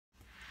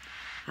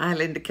Hi,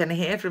 Lynda Kenny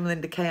here from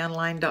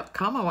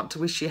lyndakonline.com. I want to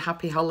wish you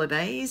happy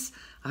holidays.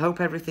 I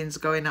hope everything's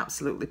going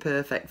absolutely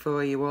perfect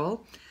for you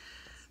all.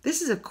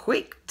 This is a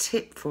quick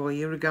tip for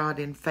you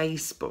regarding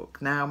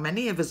Facebook. Now,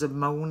 many of us are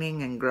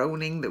moaning and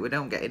groaning that we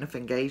don't get enough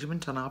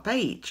engagement on our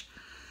page.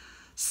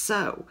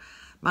 So,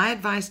 my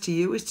advice to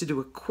you is to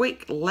do a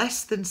quick,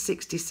 less than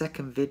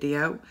 60-second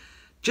video,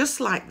 just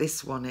like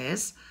this one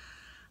is,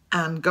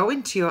 and go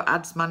into your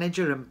ads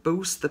manager and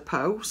boost the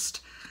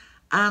post.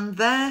 And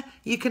there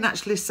you can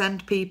actually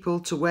send people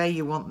to where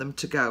you want them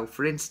to go.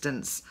 For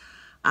instance,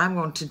 I'm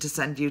wanting to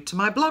send you to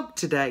my blog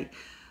today.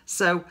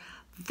 So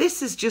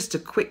this is just a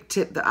quick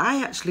tip that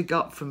I actually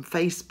got from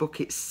Facebook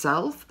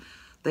itself.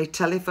 They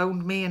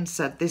telephoned me and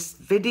said this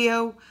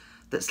video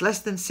that's less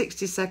than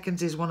 60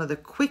 seconds is one of the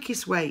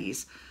quickest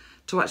ways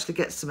to actually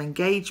get some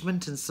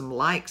engagement and some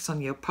likes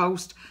on your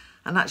post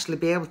and actually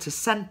be able to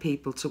send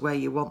people to where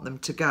you want them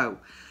to go.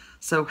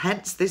 So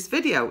hence this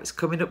video. It's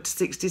coming up to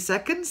 60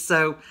 seconds,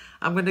 so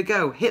I'm going to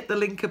go hit the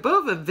link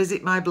above and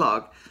visit my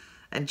blog.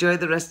 Enjoy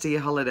the rest of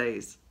your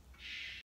holidays.